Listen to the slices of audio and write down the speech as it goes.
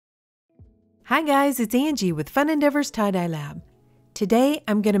Hi guys, it's Angie with Fun Endeavors Tie-Dye Lab. Today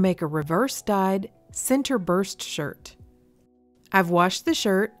I'm going to make a reverse dyed center burst shirt. I've washed the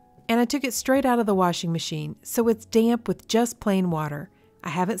shirt and I took it straight out of the washing machine, so it's damp with just plain water. I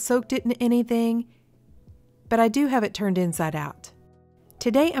haven't soaked it in anything, but I do have it turned inside out.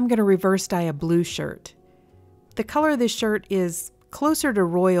 Today I'm going to reverse dye a blue shirt. The color of this shirt is closer to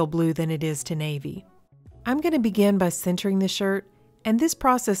royal blue than it is to navy. I'm going to begin by centering the shirt, and this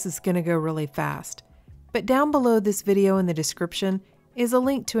process is going to go really fast. But down below this video in the description is a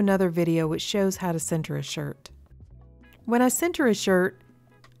link to another video which shows how to center a shirt. When I center a shirt,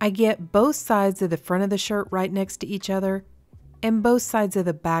 I get both sides of the front of the shirt right next to each other and both sides of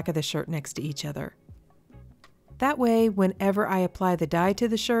the back of the shirt next to each other. That way, whenever I apply the dye to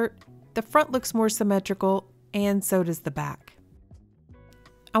the shirt, the front looks more symmetrical and so does the back.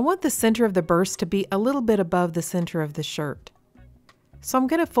 I want the center of the burst to be a little bit above the center of the shirt. So I'm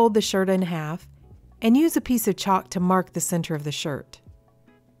going to fold the shirt in half and use a piece of chalk to mark the center of the shirt.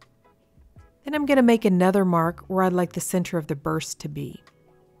 Then I'm going to make another mark where I'd like the center of the burst to be.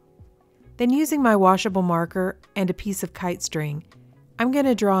 Then using my washable marker and a piece of kite string, I'm going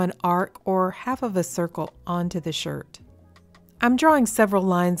to draw an arc or half of a circle onto the shirt. I'm drawing several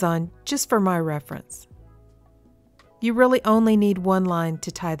lines on just for my reference. You really only need one line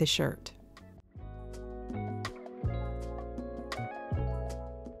to tie the shirt.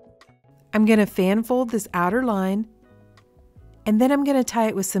 I'm going to fan fold this outer line, and then I'm going to tie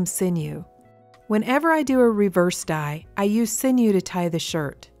it with some sinew. Whenever I do a reverse dye, I use sinew to tie the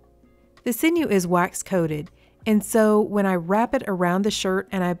shirt. The sinew is wax coated, and so when I wrap it around the shirt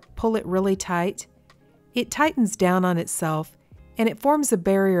and I pull it really tight, it tightens down on itself and it forms a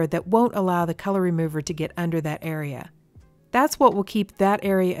barrier that won't allow the color remover to get under that area. That's what will keep that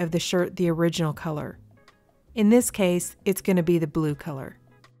area of the shirt the original color. In this case, it's going to be the blue color.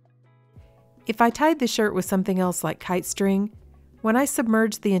 If I tied the shirt with something else like kite string, when I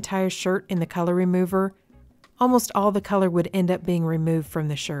submerged the entire shirt in the color remover, almost all the color would end up being removed from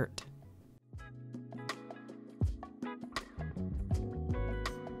the shirt.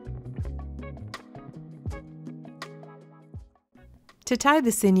 To tie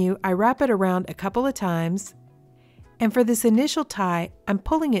the sinew, I wrap it around a couple of times, and for this initial tie, I'm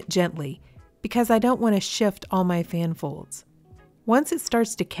pulling it gently because I don't want to shift all my fan folds. Once it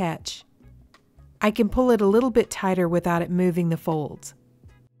starts to catch, I can pull it a little bit tighter without it moving the folds.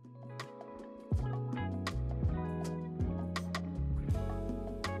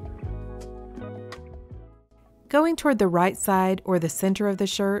 Going toward the right side or the center of the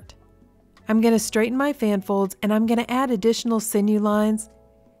shirt, I'm going to straighten my fan folds and I'm going to add additional sinew lines,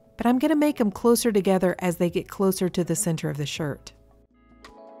 but I'm going to make them closer together as they get closer to the center of the shirt.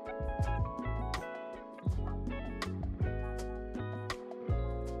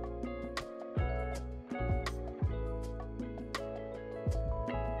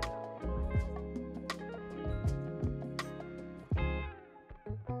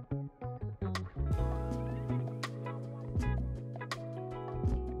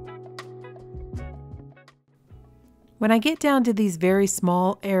 When I get down to these very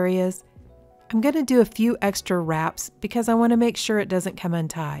small areas, I'm going to do a few extra wraps because I want to make sure it doesn't come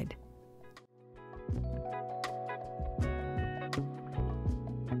untied.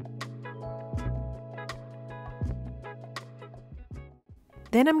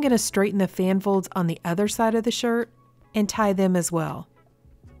 Then I'm going to straighten the fan folds on the other side of the shirt and tie them as well.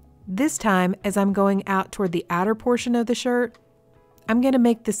 This time, as I'm going out toward the outer portion of the shirt, I'm going to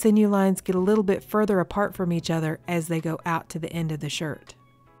make the sinew lines get a little bit further apart from each other as they go out to the end of the shirt.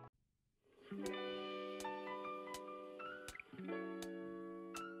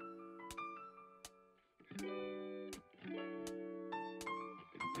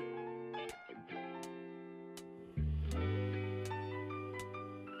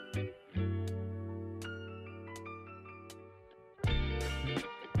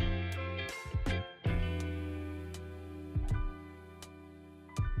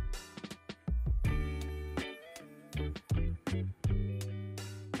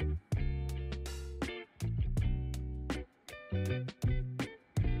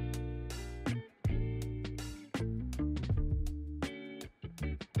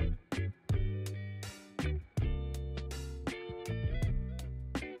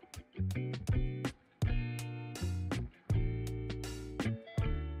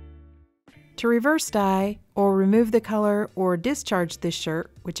 To reverse dye or remove the color or discharge this shirt,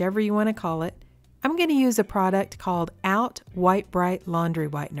 whichever you want to call it, I'm going to use a product called Out White Brite Laundry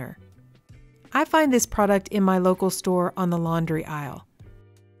Whitener. I find this product in my local store on the laundry aisle.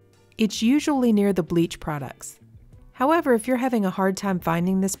 It's usually near the bleach products. However, if you're having a hard time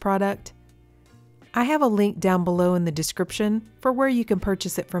finding this product, I have a link down below in the description for where you can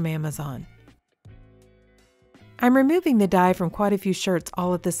purchase it from Amazon. I'm removing the dye from quite a few shirts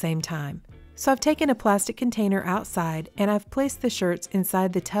all at the same time. So I've taken a plastic container outside and I've placed the shirts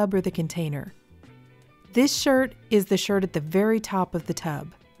inside the tub or the container. This shirt is the shirt at the very top of the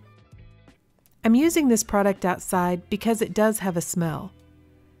tub. I'm using this product outside because it does have a smell.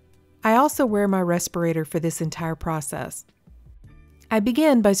 I also wear my respirator for this entire process. I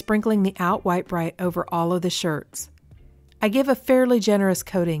begin by sprinkling the out white Brite over all of the shirts. I give a fairly generous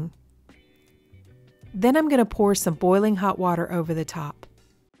coating. Then I'm going to pour some boiling hot water over the top.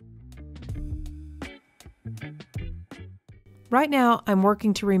 Right now, I'm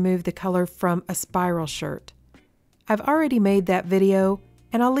working to remove the color from a spiral shirt. I've already made that video,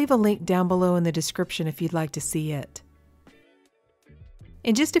 and I'll leave a link down below in the description if you'd like to see it.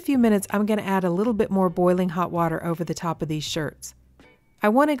 In just a few minutes, I'm going to add a little bit more boiling hot water over the top of these shirts. I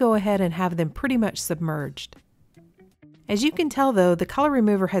want to go ahead and have them pretty much submerged. As you can tell though, the color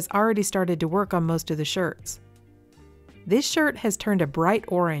remover has already started to work on most of the shirts. This shirt has turned a bright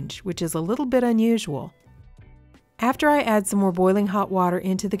orange, which is a little bit unusual. After I add some more boiling hot water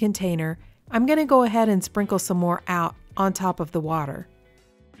into the container, I'm going to go ahead and sprinkle some more out on top of the water.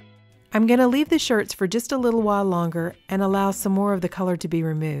 I'm going to leave the shirts for just a little while longer and allow some more of the color to be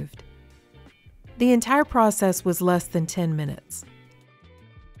removed. The entire process was less than 10 minutes.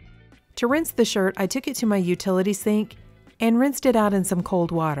 To rinse the shirt, I took it to my utility sink and rinsed it out in some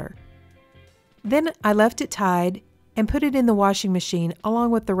cold water. Then I left it tied and put it in the washing machine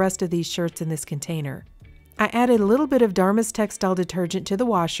along with the rest of these shirts in this container. I added a little bit of Dharma's textile detergent to the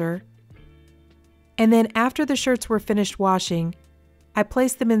washer, and then after the shirts were finished washing, I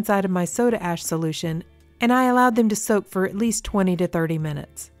placed them inside of my soda ash solution and I allowed them to soak for at least 20 to 30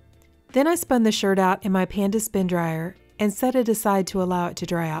 minutes. Then I spun the shirt out in my Panda spin dryer and set it aside to allow it to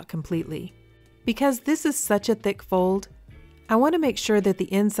dry out completely. Because this is such a thick fold, I want to make sure that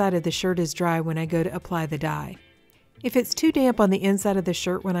the inside of the shirt is dry when I go to apply the dye. If it's too damp on the inside of the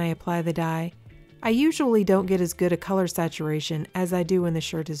shirt when I apply the dye, I usually don't get as good a color saturation as I do when the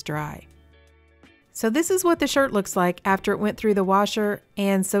shirt is dry. So this is what the shirt looks like after it went through the washer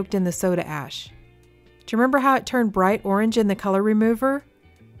and soaked in the soda ash. Do you remember how it turned bright orange in the color remover?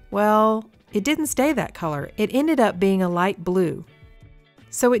 Well, it didn't stay that color. It ended up being a light blue.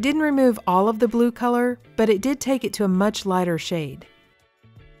 So it didn't remove all of the blue color, but it did take it to a much lighter shade.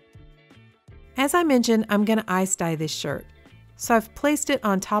 As I mentioned, I'm going to ice dye this shirt. So I've placed it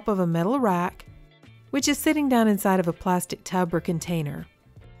on top of a metal rack, which is sitting down inside of a plastic tub or container.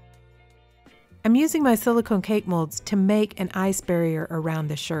 I'm using my silicone cake molds to make an ice barrier around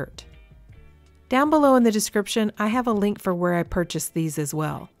the shirt. Down below in the description, I have a link for where I purchased these as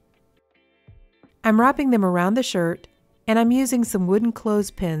well. I'm wrapping them around the shirt, and I'm using some wooden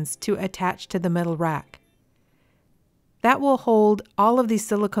clothespins to attach to the metal rack. That will hold all of these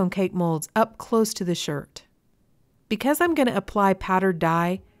silicone cake molds up close to the shirt. Because I'm going to apply powdered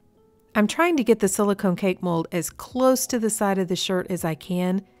dye, I'm trying to get the silicone cake mold as close to the side of the shirt as I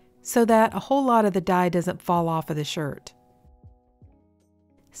can so that a whole lot of the dye doesn't fall off of the shirt.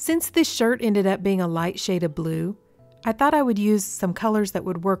 Since this shirt ended up being a light shade of blue, I thought I would use some colors that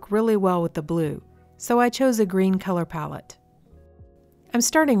would work really well with the blue, so I chose a green color palette. I'm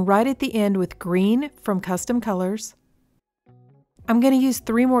starting right at the end with green from Custom Colors. I'm going to use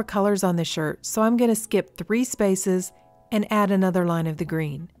 3 more colors on the shirt, so I'm going to skip 3 spaces and add another line of the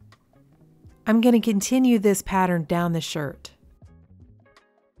green. I'm going to continue this pattern down the shirt.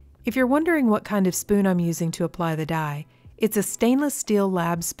 If you're wondering what kind of spoon I'm using to apply the dye, it's a stainless steel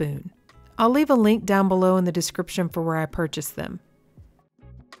lab spoon. I'll leave a link down below in the description for where I purchased them.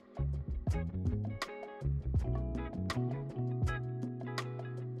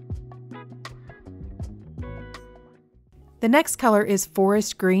 The next color is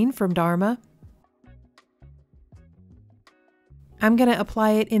Forest Green from Dharma. I'm going to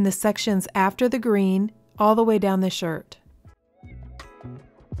apply it in the sections after the green, all the way down the shirt.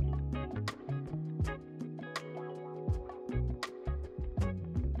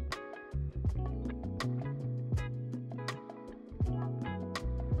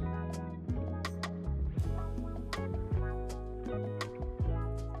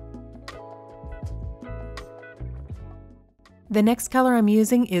 The next color I'm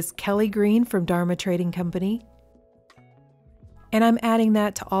using is Kelly Green from Dharma Trading Company. And I'm adding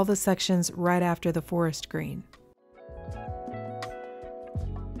that to all the sections right after the forest green.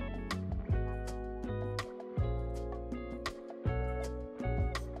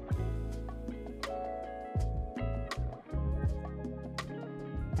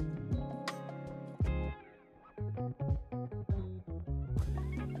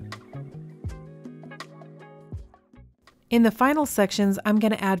 In the final sections, I'm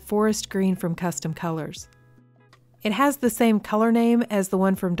going to add Forest Green from Custom Colors. It has the same color name as the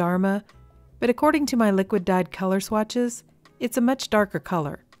one from Dharma, but according to my liquid dyed color swatches, it's a much darker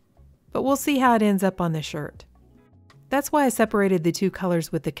color. But we'll see how it ends up on the shirt. That's why I separated the two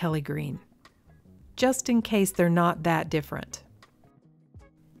colors with the Kelly green, just in case they're not that different.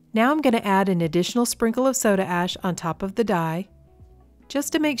 Now I'm going to add an additional sprinkle of soda ash on top of the dye,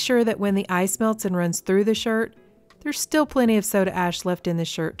 just to make sure that when the ice melts and runs through the shirt, there's still plenty of soda ash left in the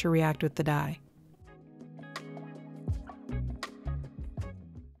shirt to react with the dye.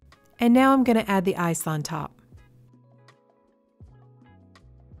 And now I'm going to add the ice on top.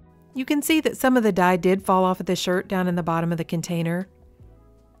 You can see that some of the dye did fall off of the shirt down in the bottom of the container,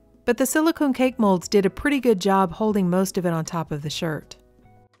 but the silicone cake molds did a pretty good job holding most of it on top of the shirt.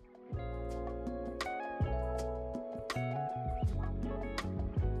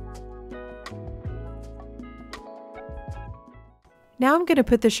 Now I'm going to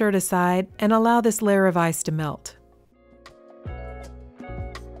put the shirt aside and allow this layer of ice to melt.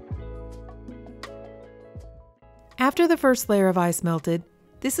 After the first layer of ice melted,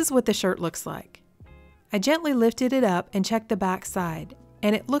 this is what the shirt looks like. I gently lifted it up and checked the back side,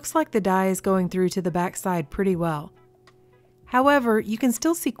 and it looks like the dye is going through to the back side pretty well. However, you can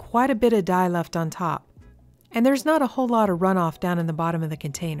still see quite a bit of dye left on top, and there's not a whole lot of runoff down in the bottom of the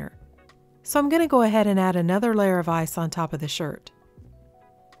container. So I'm going to go ahead and add another layer of ice on top of the shirt,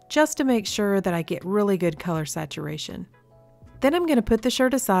 just to make sure that I get really good color saturation. Then I'm going to put the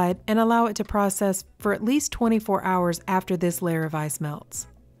shirt aside and allow it to process for at least 24 hours after this layer of ice melts.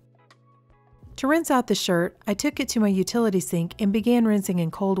 To rinse out the shirt, I took it to my utility sink and began rinsing in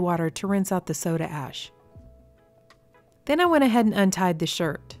cold water to rinse out the soda ash. Then I went ahead and untied the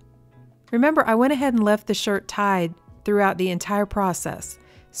shirt. Remember, I went ahead and left the shirt tied throughout the entire process.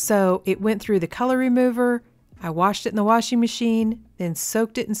 So it went through the color remover, I washed it in the washing machine, then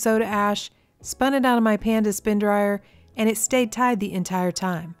soaked it in soda ash, spun it out of my Panda spin dryer, and it stayed tied the entire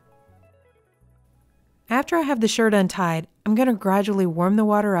time. After I have the shirt untied, I'm going to gradually warm the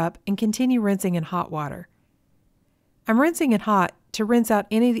water up and continue rinsing in hot water. I'm rinsing it hot to rinse out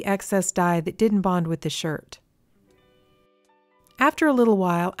any of the excess dye that didn't bond with the shirt. After a little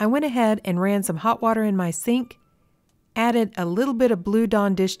while, I went ahead and ran some hot water in my sink, added a little bit of Blue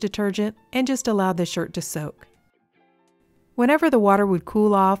Dawn dish detergent, and just allowed the shirt to soak. Whenever the water would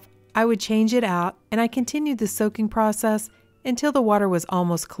cool off, I would change it out, and I continued the soaking process until the water was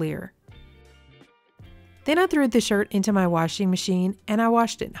almost clear. Then I threw the shirt into my washing machine and I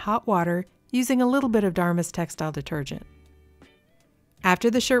washed it in hot water using a little bit of Dharma's textile detergent. After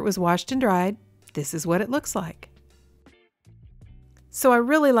the shirt was washed and dried, this is what it looks like. So I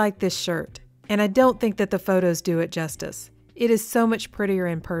really like this shirt, and I don't think that the photos do it justice. It is so much prettier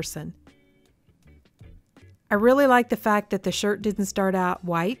in person. I really like the fact that the shirt didn't start out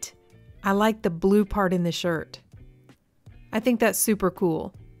white. I like the blue part in the shirt. I think that's super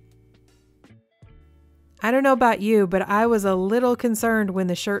cool. I don't know about you, but I was a little concerned when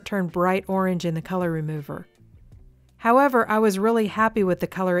the shirt turned bright orange in the color remover. However, I was really happy with the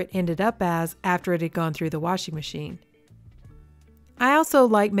color it ended up as after it had gone through the washing machine. I also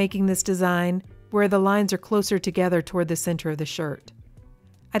like making this design where the lines are closer together toward the center of the shirt.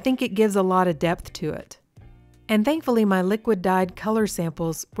 I think it gives a lot of depth to it. And thankfully my liquid dyed color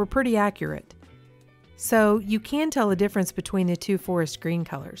samples were pretty accurate. So you can tell the difference between the two forest green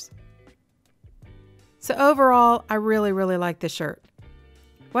colors. So overall, I really like this shirt.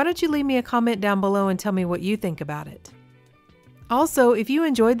 Why don't you leave me a comment down below and tell me what you think about it? Also, if you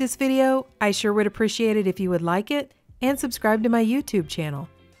enjoyed this video, I sure would appreciate it if you would like it and subscribe to my YouTube channel.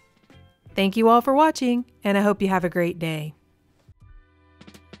 Thank you all for watching, and I hope you have a great day.